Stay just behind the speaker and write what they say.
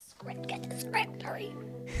Get this right, hurry.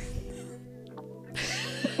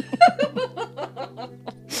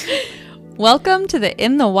 Welcome to the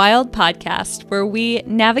In the Wild podcast, where we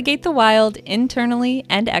navigate the wild internally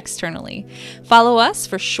and externally. Follow us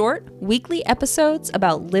for short, weekly episodes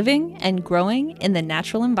about living and growing in the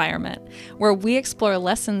natural environment, where we explore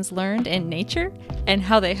lessons learned in nature and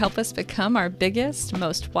how they help us become our biggest,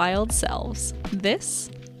 most wild selves. This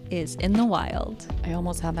is In the Wild. I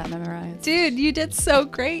almost had that memorized. Dude, you did so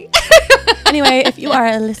great. Anyway, if you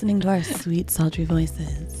are listening to our sweet, sultry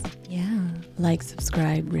voices, like,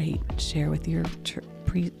 subscribe, rate, share with your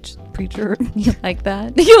preacher. You like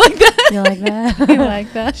that? You like that? You like that? You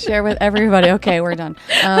like that? Share with everybody. Okay, we're done.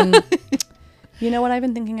 You know what I've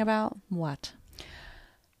been thinking about? What?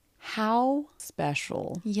 How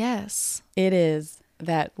special Yes. it is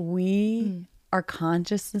that we, our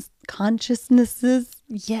consciousnesses,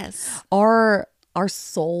 Yes. our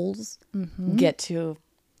souls get to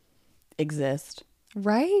exist.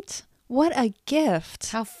 Right? What a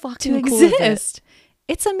gift. How fucking to cool is exist.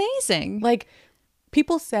 It's amazing. Like,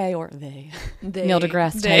 people say, or they They- Neil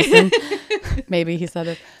deGrasse they. Tyson, maybe he said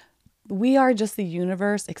it, we are just the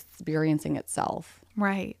universe experiencing itself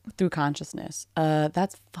Right. through consciousness.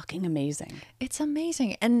 That's fucking amazing. It's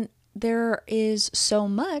amazing. And there is so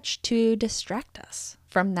much to distract us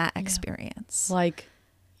from that experience. Like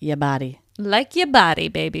your body, Like your body,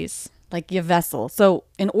 babies. like your vessel. So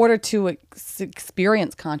in order to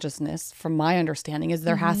experience consciousness, from my understanding, is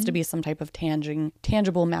there has to be some type of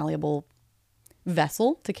tangible, malleable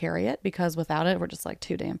vessel to carry it, because without it, we're just like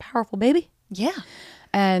too damn powerful, baby. Yeah.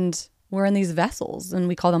 And we're in these vessels and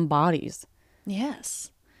we call them bodies.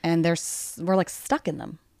 Yes. And we're like stuck in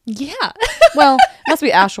them. Yeah. Well, unless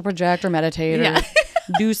we astral project or meditate or Yeah.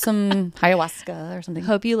 do some ayahuasca or something.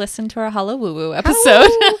 Hope you listened to our Hello Woo Woo episode.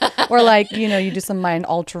 Or like, you do some mind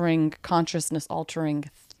altering, consciousness altering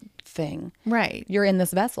thing. Right. You're in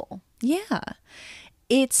this vessel. Yeah.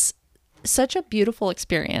 It's such a beautiful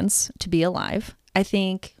experience to be alive. I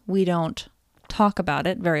think we don't talk about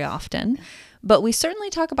it very often, but we certainly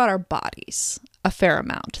talk about our bodies a fair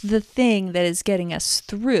amount. The thing that is getting us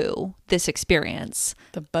through this experience,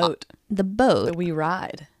 The boat the boat, that we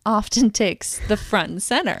ride. often takes the front and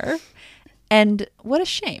center. And what a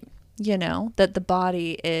shame, that the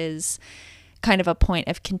body is kind of a point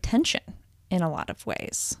of contention in a lot of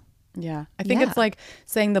ways. Yeah. I think Yeah. it's like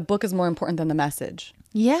saying the book is more important than the message.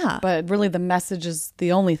 Yeah, But really the message is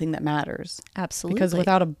the only thing that matters. absolutely. Because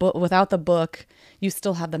without the book, you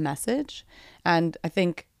still have the message. And I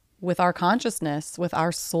think with our consciousness, with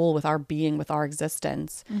our soul, with our being, with our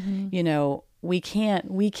existence, we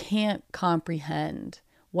can't comprehend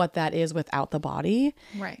what that is without the body.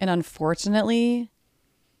 Right. And unfortunately,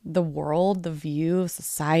 the world, the view,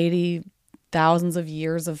 society, thousands of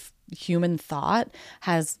years of human thought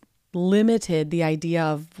has limited the idea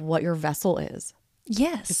of what your vessel is.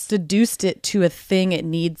 Yes. Deduced it to a thing it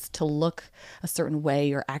needs to look a certain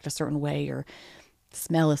way or act a certain way or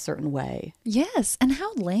smell a certain way. Yes, and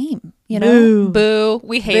how lame, Boo. Boo.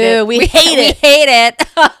 We hate Boo. it. We hate it. We hate it.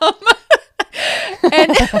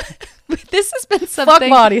 And this has been Fuck something.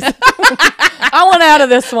 bodies. I want out of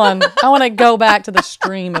this one. I want to go back to the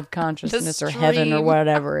stream of consciousness or heaven or stream.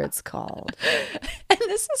 whatever it's called. And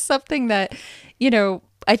this is something that,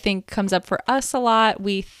 I think comes up for us a lot.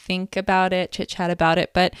 We think about it, chit chat about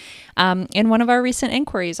it. But in one of our recent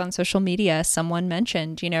inquiries on social media, someone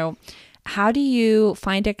mentioned, how do you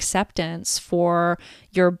find acceptance for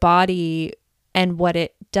your body and what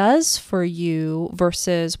it does for you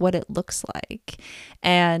versus what it looks like?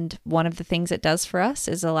 And one of the things it does for us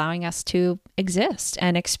is allowing us to exist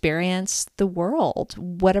and experience the world,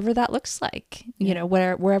 whatever that looks like.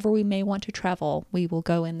 Wherever we may want to travel, we will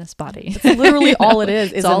go in this body. It's literally all it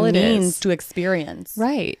is all a it means is. to experience.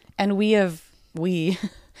 Right. And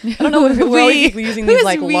I don't know if we're always using these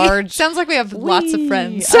like large. Sounds like we have lots of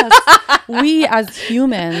friends. We as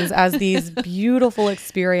humans, as these beautiful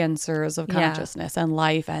experiencers of Yeah. consciousness and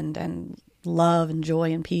life and love and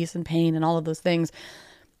joy and peace and pain and all of those things,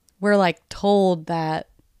 we're like told that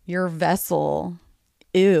your vessel,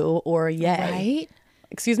 ew or yay. Right?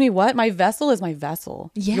 Excuse me, what? My vessel is my vessel.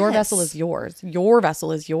 Your Yes. vessel is yours. Your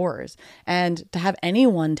vessel is yours. And to have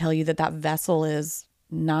anyone tell you that that vessel is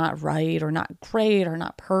not right or not great or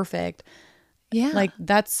not perfect, Yeah. like,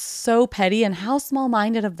 that's so petty, and how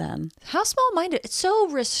small-minded of them. How small-minded. It's so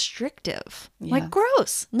restrictive. Yeah. Like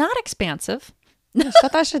gross. Not expansive.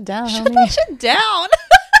 Shut that shit down, Shut homie. that shit down.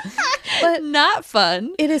 But Not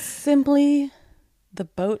fun. it is simply the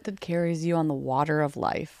boat that carries you on the water of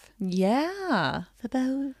life. Yeah. The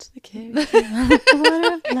boat that carries you on the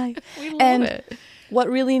water of life. We love And it. what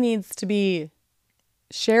really needs to be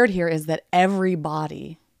shared here is that every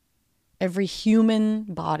human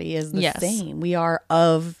body is the Yes. same. We are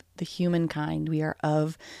of the humankind. We are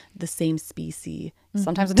of the same species.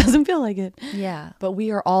 Sometimes it doesn't feel like it. Yeah. But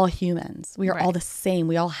we are all humans. We are all Right. the same.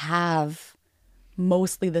 We all have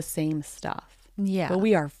mostly the same stuff. Yeah. But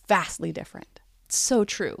we are vastly different. So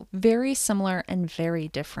true. Very similar and very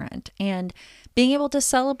different. And being able to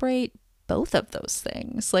celebrate both of those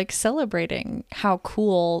things, like celebrating how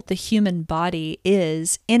cool the human body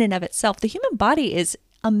is in and of itself. The human body is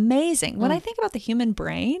amazing. When I think about the human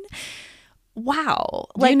brain, wow.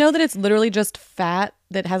 Do you know that it's literally just fat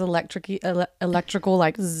that has electrical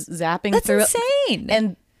like zapping That's through insane. it?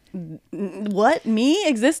 And what me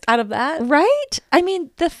exist out of that? Right? I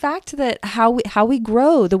mean, the fact that how we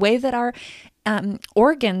grow, the way that our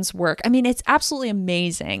organs work. I mean, it's absolutely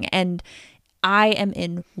amazing. And I am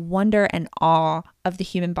in wonder and awe of the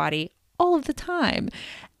human body all of the time.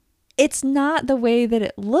 It's not the way that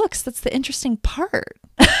it looks. That's the interesting part.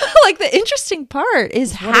 Like the interesting part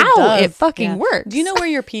is how it fucking works. Do you know where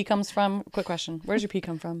your pee comes from? Quick question. Where does your pee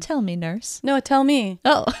come from? Tell me, nurse. No, tell me.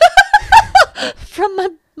 Oh, from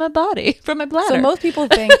my body, from my bladder. So most people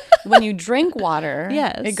think when you drink water,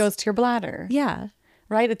 Yes. it goes to your bladder. Yeah.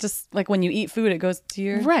 Right? It's just like when you eat food, it goes to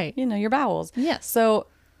your, Right. your bowels. Yes. So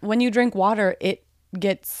when you drink water, it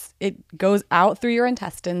goes out through your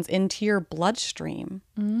intestines into your bloodstream.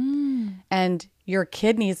 And your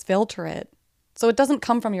kidneys filter it. So it doesn't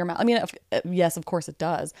come from your mouth. I mean, yes, of course it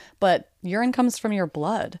does. But urine comes from your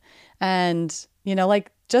blood. And,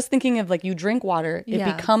 like just thinking of like you drink water, it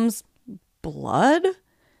Yeah. becomes blood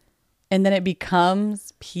and then it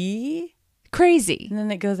becomes pee. Crazy. And then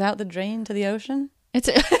it goes out the drain to the ocean. It's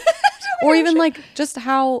Or even like just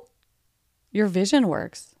how your vision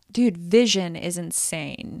works. dude, vision is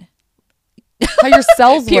insane. How your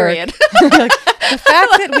cells Period. work. Like, the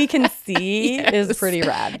fact that we can see is pretty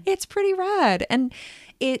rad. It's pretty rad. And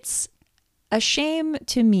it's a shame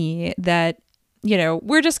to me that,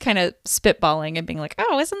 we're just kind of spitballing and being like,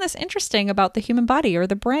 oh, isn't this interesting about the human body or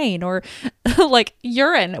the brain or like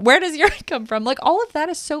urine? Where does urine come from? Like all of that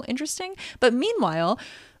is so interesting. But meanwhile,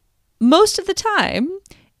 most of the time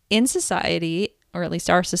in society, or at least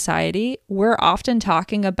our society, we're often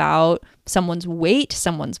talking about someone's weight,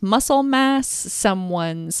 someone's muscle mass,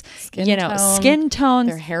 someone's skin tone,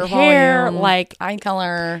 Their hair volume, like eye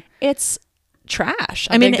color. it's trash.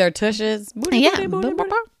 I mean, their tushes. Yeah. Blue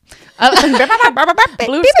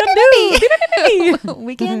skidoo.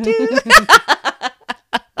 We can't do.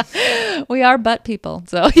 We are butt people,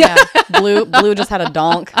 so Yeah. Blue just had a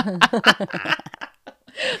donk.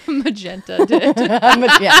 Magenta did.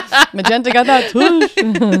 Magenta got that tush.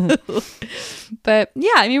 But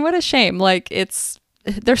yeah, I mean, what a shame. Like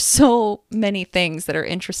there's so many things that are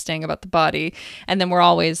interesting about the body, and then we're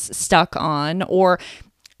always stuck on or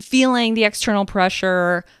feeling the external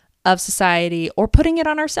pressure of society or putting it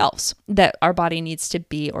on ourselves that our body needs to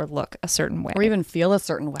be or look a certain way Or even feel a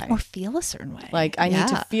certain way. Like I need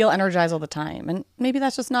to feel energized all the time. And maybe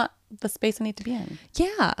that's just not the space I need to be in.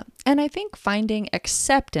 Yeah. And I think finding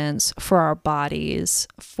acceptance for our bodies,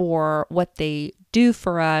 for what they do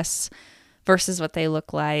for us versus what they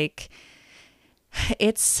look like,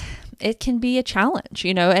 it can be a challenge,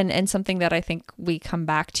 and something that I think we come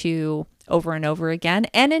back to over and over again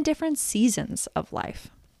and in different seasons of life.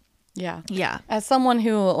 Yeah. Yeah. As someone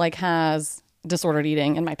who has disordered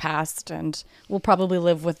eating in my past and will probably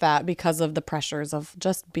live with that because of the pressures of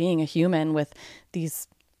just being a human with these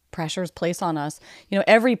pressures placed on us.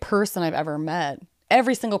 Every person I've ever met,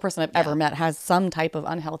 every single person I've ever met has some type of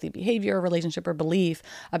unhealthy behavior, relationship, or belief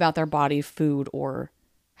about their body, food, or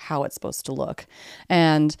how it's supposed to look.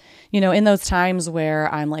 And, in those times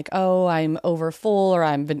where I'm like, oh, I'm over full or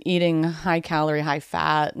I've been eating high calorie, high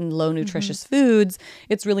fat and low nutritious foods,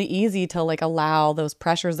 it's really easy to like allow those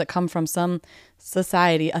pressures that come from some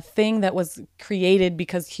society, a thing that was created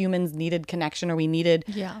because humans needed connection or we needed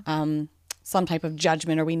some type of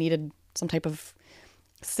judgment or we needed some type of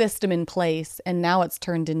system in place. And now it's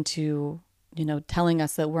turned into, telling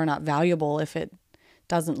us that we're not valuable if it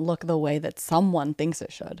doesn't look the way that someone thinks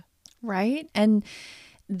it should. Right. And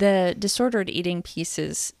the disordered eating piece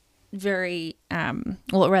is very, it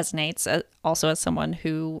resonates also as someone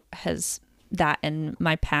who has that in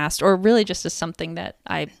my past, or really just as something that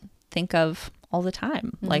I think of all the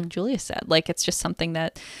time. Like Julia said, like it's just something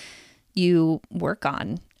that you work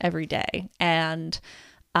on every day. And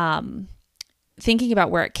thinking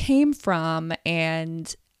about where it came from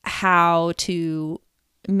and how to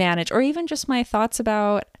manage, or even just my thoughts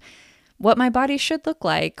about what my body should look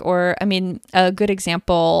like. Or, I mean, a good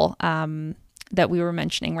example that we were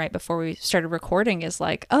mentioning right before we started recording is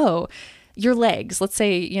like, oh, your legs, let's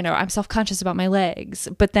say, I'm self-conscious about my legs,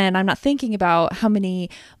 but then I'm not thinking about how many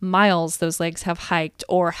miles those legs have hiked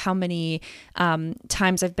or how many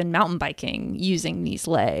times I've been mountain biking using these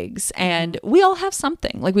legs. And we all have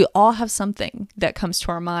something, that comes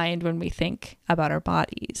to our mind when we think about our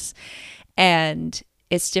bodies. And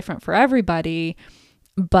it's different for everybody,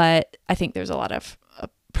 but I think there's a lot of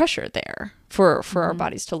pressure there for our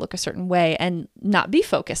bodies to look a certain way and not be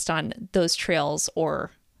focused on those trails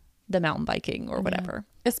or the mountain biking or whatever.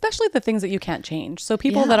 Especially the things that you can't change. So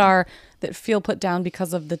people that feel put down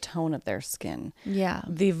because of the tone of their skin,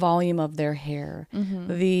 the volume of their hair,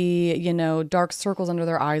 the, dark circles under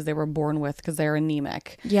their eyes they were born with because they're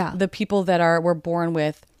anemic. Yeah. The people that were born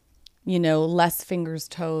with, less fingers,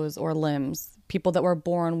 toes, or limbs. People that were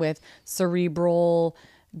born with cerebral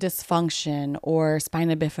dysfunction or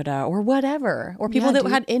spina bifida or whatever, or people that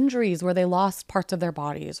had injuries where they lost parts of their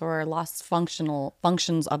bodies or lost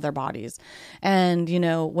functions of their bodies. And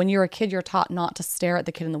when you're a kid, you're taught not to stare at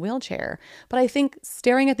the kid in the wheelchair, but I think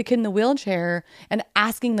staring at the kid in the wheelchair and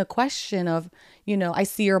asking the question of, I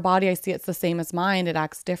see your body, I see it's the same as mine, it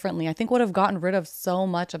acts differently, I think would have gotten rid of so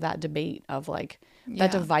much of that debate of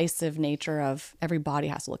that divisive nature of every body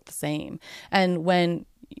has to look the same. And when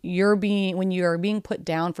you're being put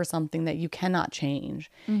down for something that you cannot change,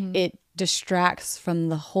 it distracts from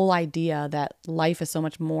the whole idea that life is so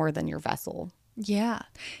much more than your vessel. Yeah,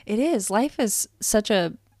 it is. Life is such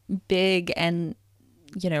a big and,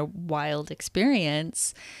 wild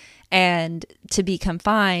experience. And to be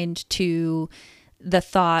confined to the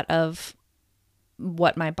thought of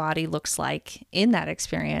what my body looks like in that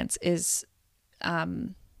experience is,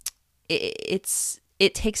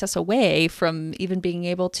 it takes us away from even being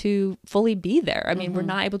able to fully be there. I mean, we're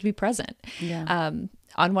not able to be present. Yeah.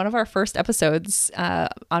 On one of our first episodes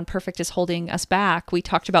on Perfect is Holding Us Back, we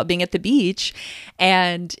talked about being at the beach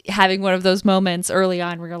and having one of those moments early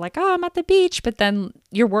on where you're like, oh, I'm at the beach, but then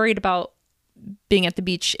you're worried about being at the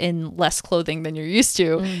beach in less clothing than you're used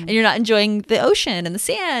to, and you're not enjoying the ocean and the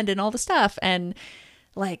sand and all the stuff. And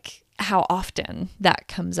how often that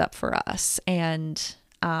comes up for us. And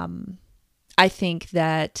I think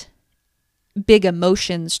that big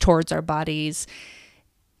emotions towards our bodies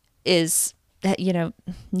is that,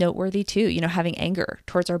 noteworthy too, having anger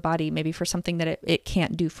towards our body, maybe for something that it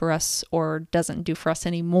can't do for us or doesn't do for us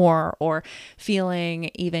anymore, or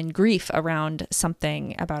feeling even grief around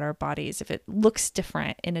something about our bodies if it looks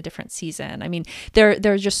different in a different season. I mean, there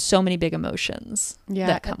are just so many big emotions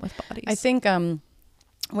that come with bodies. I think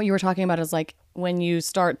what you were talking about is when you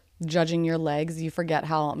start judging your legs, you forget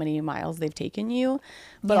how many miles they've taken you.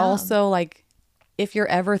 But also, if you're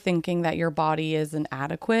ever thinking that your body is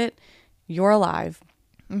inadequate, you're alive.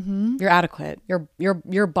 You're adequate.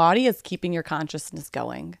 Your body is keeping your consciousness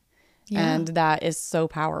going. And that is so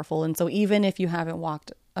powerful. And so even if you haven't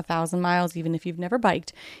walked 1,000 miles, even if you've never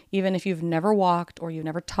biked, even if you've never walked or you've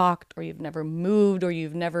never talked or you've never moved or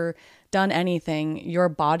you've never done anything, your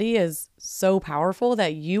body is so powerful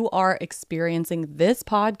that you are experiencing this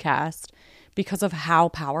podcast because of how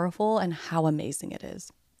powerful and how amazing it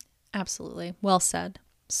is. Absolutely. Well said.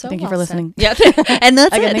 So thank you for listening. Yeah. And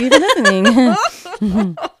that's Again, it. Thank you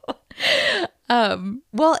for listening.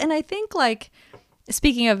 Well, and I think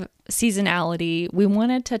speaking of seasonality, we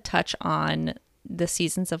wanted to touch on the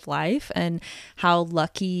seasons of life and how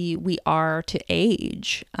lucky we are to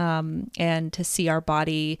age, and to see our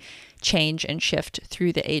body change and shift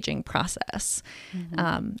through the aging process.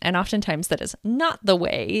 And oftentimes that is not the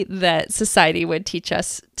way that society would teach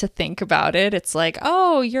us to think about it. It's like,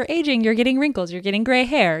 oh, you're aging, you're getting wrinkles, you're getting gray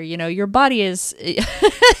hair, your body is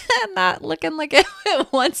not looking like it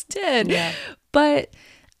once did. Yeah. But,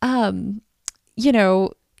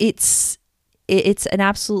 it's an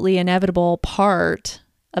absolutely inevitable part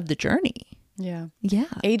of the journey. Yeah. Yeah.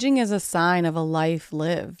 Aging is a sign of a life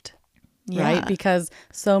lived, right? Because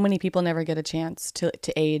so many people never get a chance to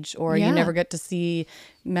age, or you never get to see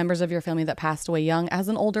members of your family that passed away young as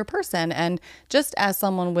an older person. And just as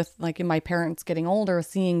someone with my parents getting older,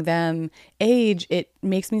 seeing them age, it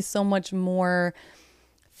makes me so much more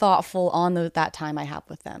thoughtful on that time I have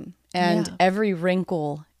with them. And every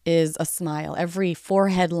wrinkle is a smile. Every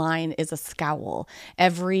forehead line is a scowl.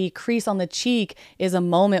 Every crease on the cheek is a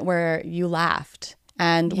moment where you laughed.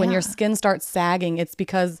 And when your skin starts sagging, it's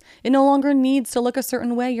because it no longer needs to look a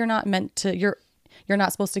certain way. You're not meant to, you're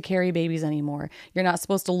not supposed to carry babies anymore. You're not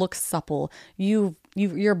supposed to look supple.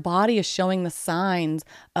 Your body is showing the signs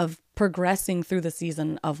of progressing through the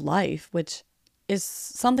season of life, which is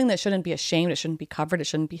something that shouldn't be ashamed. It shouldn't be covered. It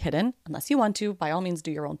shouldn't be hidden. Unless you want to, by all means, do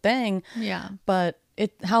your own thing. Yeah. But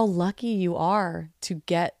how lucky you are to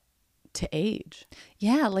get to age.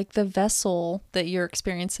 Yeah, like the vessel that you're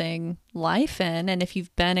experiencing life in. And if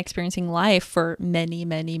you've been experiencing life for many,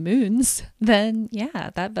 many moons, then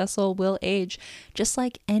yeah, that vessel will age just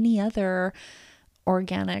like any other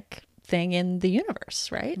organic thing in the universe,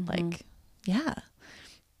 right? Like, yeah.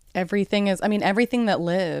 Everything that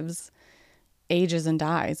lives ages and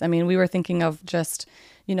dies. I mean, we were thinking of just,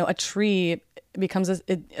 a tree becomes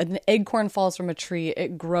an acorn falls from a tree,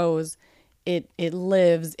 it grows, it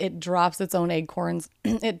lives, it drops its own acorns,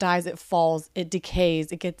 it dies, it falls, it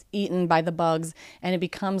decays, it gets eaten by the bugs, and it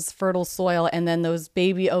becomes fertile soil. And then those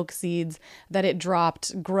baby oak seeds that it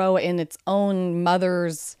dropped grow in its own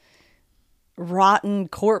mother's rotten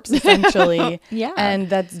corpse, essentially. Yeah. And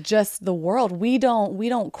that's just the world. We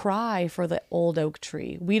don't cry for the old oak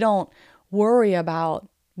tree. We don't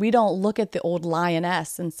look at the old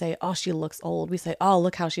lioness and say, oh, she looks old. We say, oh,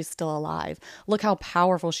 look how she's still alive. Look how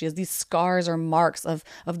powerful she is. These scars are marks of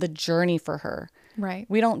the journey for her. Right.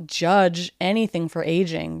 We don't judge anything for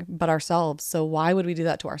aging but ourselves. So why would we do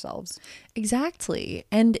that to ourselves? Exactly.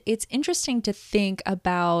 And it's interesting to think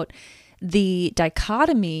about the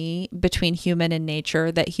dichotomy between human and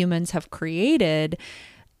nature that humans have created.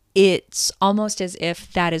 It's almost as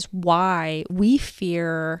if that is why we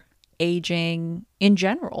fear aging in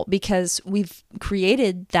general, because we've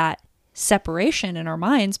created that separation in our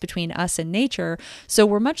minds between us and nature. So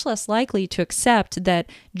we're much less likely to accept that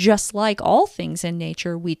just like all things in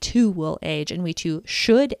nature, we too will age and we too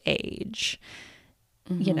should age.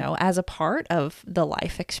 As a part of the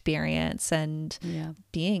life experience and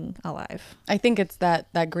being alive. I think it's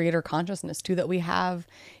that greater consciousness too that we have.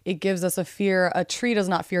 It gives us a fear. A tree does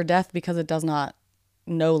not fear death because it does not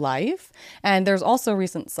know life. And there's also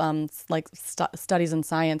recent studies in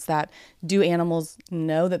science that do animals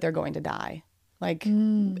know that they're going to die?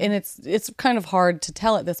 And it's kind of hard to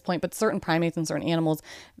tell at this point, but certain primates and certain animals,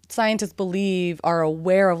 scientists believe, are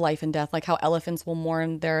aware of life and death, like how elephants will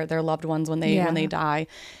mourn their loved ones when they die.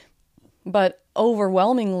 But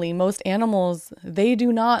overwhelmingly, most animals, they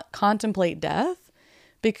do not contemplate death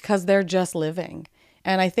because they're just living.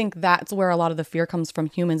 And I think that's where a lot of the fear comes from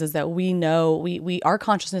humans, is that we know our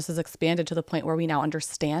consciousness is expanded to the point where we now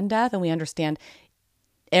understand death, and we understand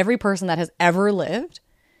every person that has ever lived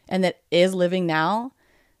and that is living now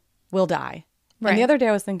will die. Right. And the other day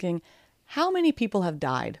I was thinking, how many people have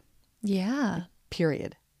died? Yeah.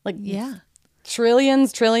 Period.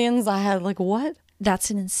 Trillions. I had what?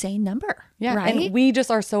 That's an insane number. Yeah. Right. And we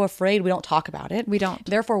just are so afraid. We don't talk about it. We don't.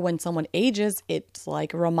 Therefore, when someone ages, it's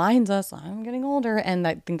reminds us, I'm getting older. And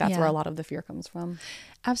I think that's where a lot of the fear comes from.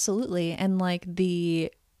 Absolutely. And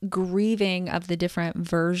the grieving of the different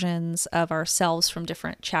versions of ourselves from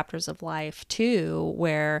different chapters of life too,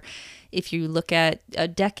 where if you look at a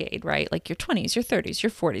decade, right, like your 20s, your 30s, your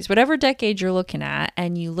 40s, whatever decade you're looking at,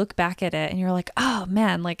 and you look back at it and you're like, oh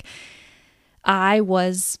man, I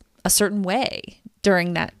was a certain way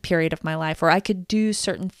during that period of my life, or I could do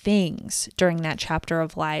certain things during that chapter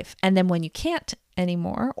of life. And then when you can't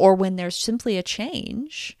anymore, or when there's simply a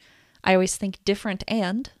change, I always think different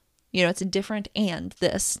and, it's a different and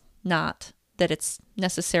this, not that it's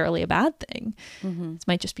necessarily a bad thing. Mm-hmm. It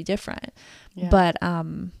might just be different. Yeah. But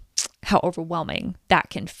how overwhelming that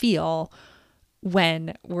can feel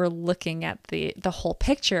when we're looking at the whole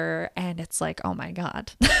picture, and it's like, oh my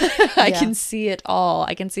God, I can see it all.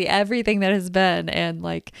 I can see everything that has been, and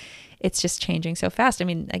it's just changing so fast. I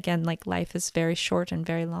mean, again, life is very short and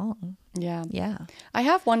very long. Yeah. Yeah. I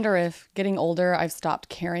have wonder if getting older, I've stopped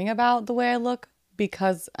caring about the way I look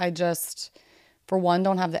because I just, for one,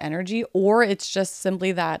 don't have the energy, or it's just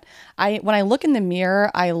simply that when I look in the mirror,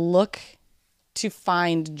 I look to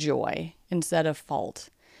find joy instead of fault.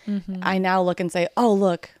 Mm-hmm. I now look and say, oh,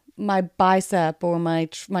 look, my bicep or my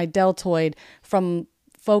deltoid from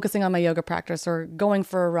focusing on my yoga practice or going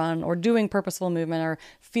for a run or doing purposeful movement or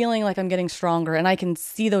feeling like I'm getting stronger. And I can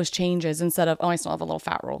see those changes instead of, oh, I still have a little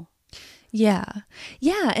fat roll. Yeah.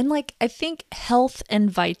 Yeah. And I think health and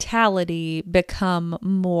vitality become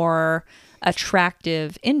more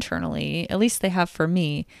attractive internally, at least they have for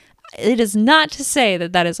me. It is not to say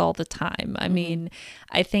that that is all the time. I mean,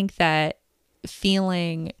 I think that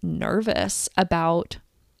feeling nervous about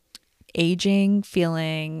aging,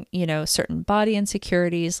 feeling, certain body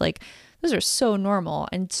insecurities, those are so normal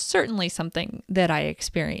and certainly something that I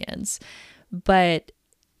experience. But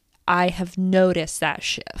I have noticed that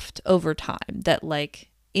shift over time, that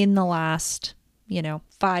in the last,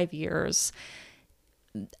 5 years,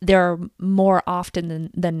 there are more often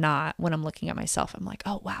than not when I'm looking at myself, I'm like,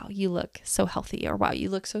 oh, wow, you look so healthy, or wow, you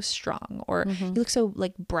look so strong, or you look so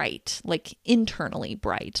like bright, like internally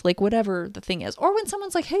bright, like whatever the thing is. Or when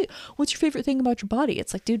someone's like, hey, what's your favorite thing about your body?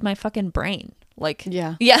 It's like, dude, my fucking brain. Like,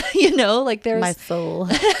 yeah, you know, like there's my soul.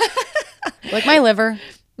 Like my liver.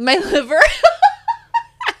 My liver.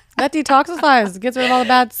 That detoxifies, gets rid of all the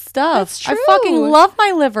bad stuff. That's true. I fucking love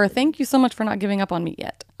my liver. Thank you so much for not giving up on me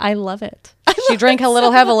yet. I love it. She drank a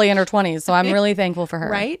little heavily in her 20s, so I'm really thankful for her.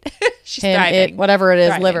 Right? She's Him, thriving. it, whatever it is,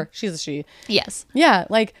 Thriving. liver. She's a she. Yes. Yeah,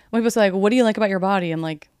 like when people say, like, what do you like about your body? I'm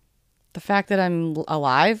like, the fact that I'm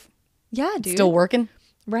alive, Yeah, dude. still working.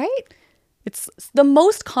 Right? It's the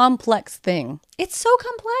most complex thing. It's so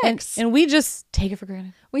complex. And we just take it for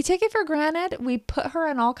granted. We take it for granted. We put her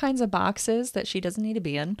in all kinds of boxes that she doesn't need to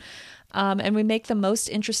be in. And we make the most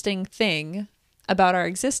interesting thing about our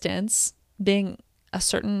existence being a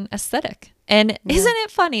certain aesthetic. And isn't it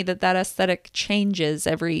funny that aesthetic changes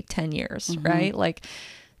every 10 years, right? Like,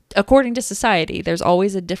 according to society, there's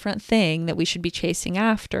always a different thing that we should be chasing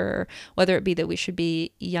after, whether it be that we should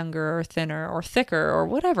be younger or thinner or thicker or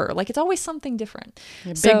whatever. Like, it's always something different.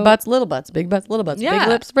 Yeah, big butts, little butts, big butts, little butts, big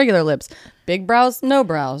lips, regular lips, big brows, no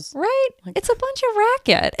brows. Right? Like, it's a bunch of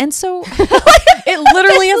racket. And so it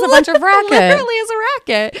literally is a bunch of racket. Literally is a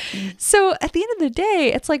racket. So at the end of the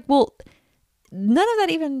day, it's like, well, none of that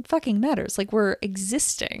even fucking matters. Like, we're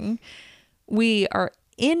existing. We are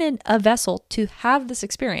in a vessel to have this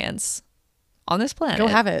experience on this planet. Go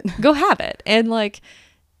have it. Go have it. And like,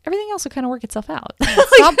 everything else will kind of work itself out.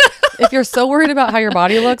 Stop. If you're so worried about how your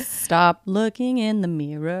body looks, stop looking in the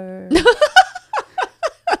mirror.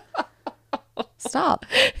 Stop.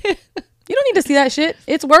 You don't need to see that shit.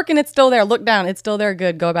 It's working. It's still there. Look down. It's still there.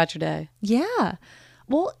 Good. Go about your day. Yeah.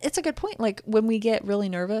 Well, it's a good point. Like, when we get really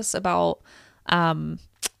nervous about,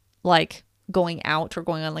 like, going out or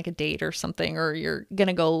going on like a date or something, or you're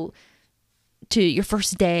gonna go to your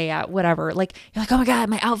first day at whatever, like, you're like, oh my god,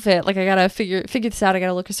 my outfit, like, I gotta figure this out, I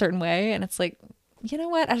gotta look a certain way. And it's like, you know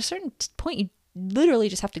what, at a certain point you literally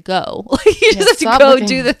just have to go. Like, you just have to go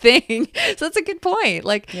do the thing. So that's a good point.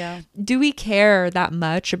 Like, do we care that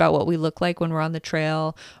much about what we look like when we're on the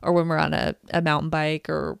trail or when we're on a mountain bike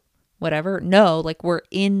or whatever? No, like, we're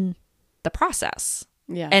in the process.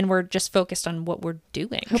 Yeah. And we're just focused on what we're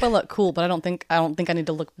doing. I hope I look cool, but I don't think I need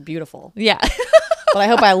to look beautiful. Yeah. But I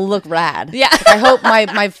hope I look rad. Yeah. Like, I hope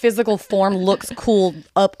my physical form looks cool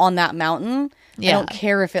up on that mountain. Yeah. I don't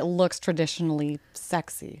care if it looks traditionally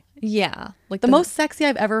sexy. Yeah. Like, the most sexy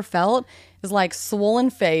I've ever felt is like swollen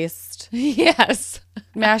faced. Yes.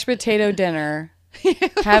 Mashed potato dinner.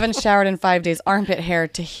 Haven't showered in 5 days. Armpit hair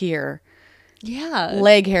to here. Yeah.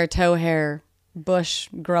 Leg hair, toe hair, bush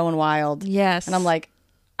growing wild. Yes. And I'm like,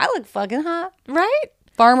 I look fucking hot. Right?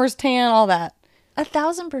 Farmer's tan, all that.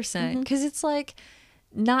 1,000%. Because it's like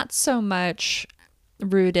not so much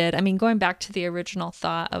rooted. I mean, going back to the original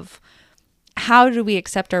thought of how do we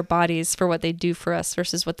accept our bodies for what they do for us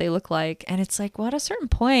versus what they look like? And it's like, well, at a certain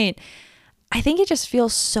point, I think it just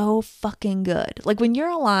feels so fucking good. Like, when you're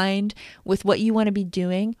aligned with what you want to be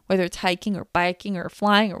doing, whether it's hiking or biking or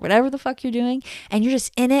flying or whatever the fuck you're doing, and you're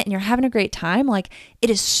just in it and you're having a great time, like, it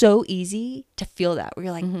is so easy to feel that, where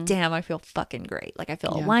you're like, damn, I feel fucking great. Like, I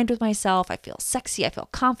feel aligned with myself. I feel sexy. I feel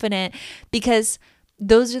confident, because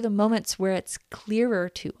those are the moments where it's clearer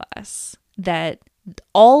to us that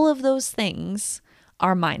all of those things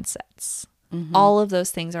are mindsets. All of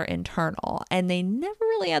those things are internal, and they never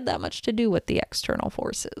really had that much to do with the external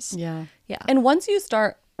forces. Yeah. Yeah. And once you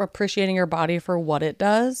start appreciating your body for what it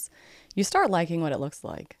does, you start liking what it looks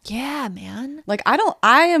like. Yeah, man. Like, I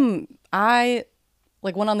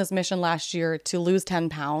went on this mission last year to lose 10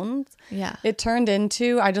 pounds. Yeah. It turned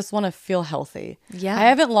into, I just want to feel healthy. Yeah. I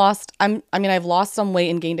haven't lost, I've lost some weight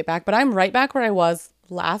and gained it back, but I'm right back where I was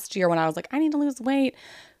last year when I was like, I need to lose weight.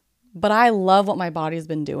 But I love what my body's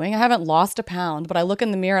been doing. I haven't lost a pound, but I look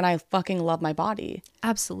in the mirror and I fucking love my body.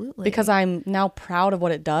 Absolutely. Because I'm now proud of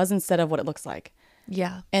what it does instead of what it looks like.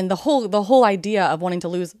 Yeah. And the whole idea of wanting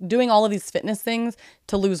to doing all of these fitness things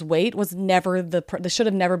to lose weight was never this should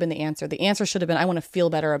have never been the answer. The answer should have been, I want to feel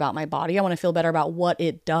better about my body. I want to feel better about what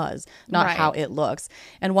it does, not how it looks.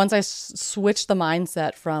 And once I switched the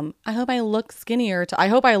mindset from, I hope I look skinnier, to I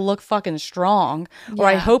hope I look fucking strong, or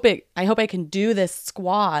I hope I can do this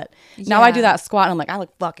squat. Now I do that squat and I'm like, I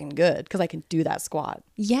look fucking good because I can do that squat.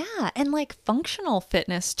 Yeah. And like functional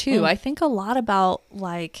fitness too. I think a lot about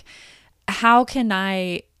like, how can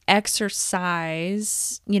I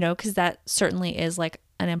exercise, because that certainly is like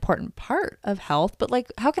an important part of health, but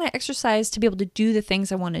like, how can I exercise to be able to do the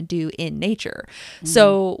things I want to do in nature?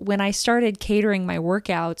 So when I started catering my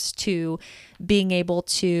workouts to being able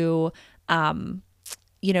to,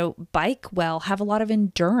 bike well, have a lot of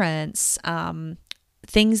endurance,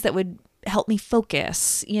 things that would help me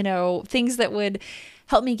focus, things that would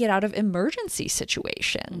help me get out of emergency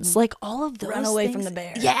situations, like all of those Run away things. from the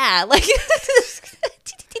bear. Yeah, like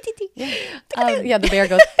the bear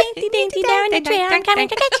goes down the tree. I'm coming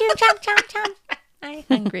to get you. Chomp, chomp, chomp. I'm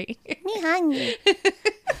hungry. Me hungry.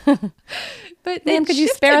 But Ma'am, it could you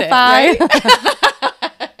shifted spare a it, thigh? right?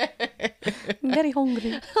 I'm very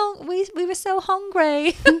hungry. Oh, we were so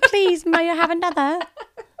hungry. Please, may I have another?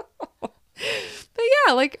 But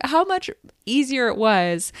yeah, like how much easier it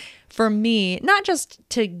was for me, not just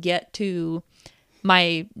to get to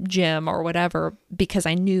my gym or whatever, because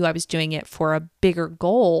I knew I was doing it for a bigger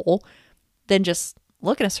goal than just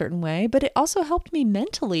look in a certain way, but it also helped me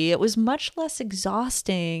mentally. It was much less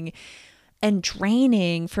exhausting and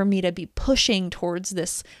draining for me to be pushing towards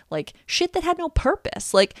this like shit that had no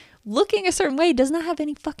purpose. Like looking a certain way does not have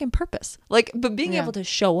any fucking purpose. Like, but being able to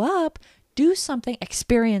show up, do something,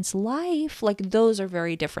 experience life, like those are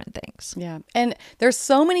very different things. Yeah. And there's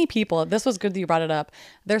so many people, this was good that you brought it up.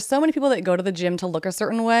 There's so many people that go to the gym to look a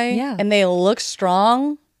certain way. Yeah. And they look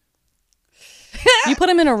strong. You put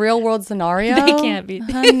them in a real world scenario. They can't be.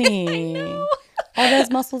 Honey. All those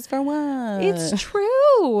muscles for what? It's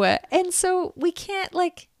true. And so we can't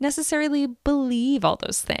like necessarily believe all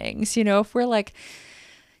those things. If we're like,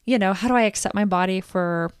 how do I accept my body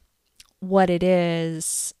for what it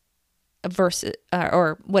is versus,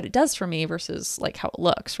 or what it does for me versus like how it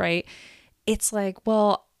looks, right? It's like,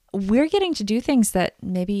 well, we're getting to do things that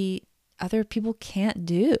maybe other people can't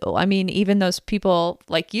do. I mean, even those people,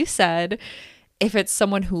 like you said, if it's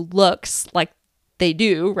someone who looks like they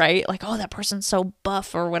do, right? Like, oh, that person's so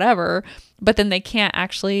buff or whatever, but then they can't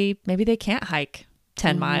actually, maybe they can't hike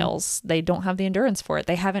 10 miles. They don't have the endurance for it.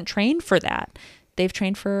 They haven't trained for that. They've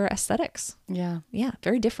trained for aesthetics. Yeah. Yeah.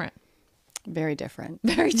 Very different. Very different.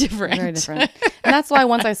 Very different. Very different. And that's why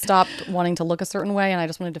once I stopped wanting to look a certain way and I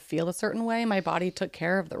just wanted to feel a certain way, my body took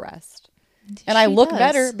care of the rest. And I look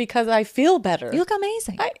better because I feel better. You look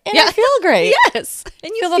amazing. I feel great. Yes.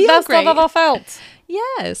 And you feel the best great. I've ever felt.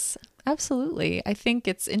 Yes, absolutely. I think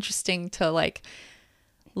it's interesting to like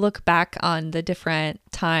look back on the different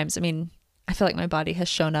times. I mean, I feel like my body has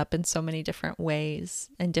shown up in so many different ways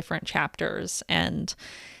in different chapters. And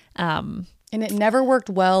it never worked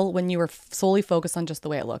well when you were solely focused on just the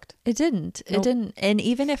way it looked. it didn't. Nope. It didn't. And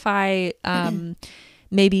even if I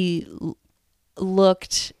maybe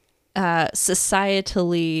looked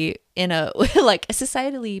societally in a like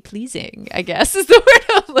societally pleasing, I guess is the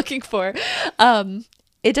word I'm looking for.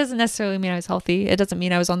 It doesn't necessarily mean I was healthy. It doesn't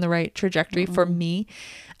mean I was on the right trajectory for me.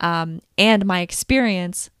 And my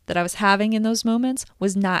experience that I was having in those moments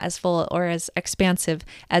was not as full or as expansive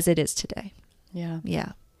as it is today. Yeah.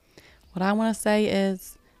 Yeah. What I want to say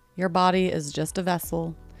is your body is just a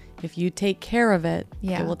vessel. If you take care of it,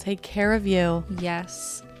 Yeah. it will take care of you.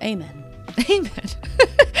 Yes. Amen. Amen.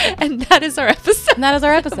 And that is our episode. And that is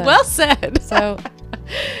our episode. Well said. So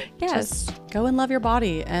Yes. just go and love your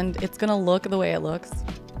body and it's going to look the way it looks.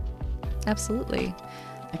 Absolutely.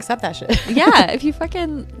 Accept that shit. Yeah. If you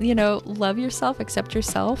fucking, love yourself, accept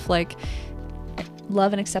yourself, like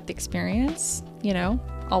love and accept the experience,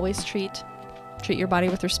 always treat your body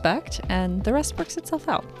with respect and the rest works itself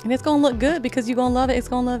out. And it's going to look good because you're going to love it. It's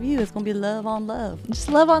going to love you. It's going to be love on love. Just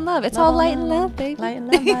love on love. It's Love all on light and love, baby. Light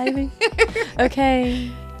and love, baby.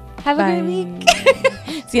 Okay. Have a Bye. great week.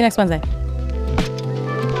 See you next Wednesday.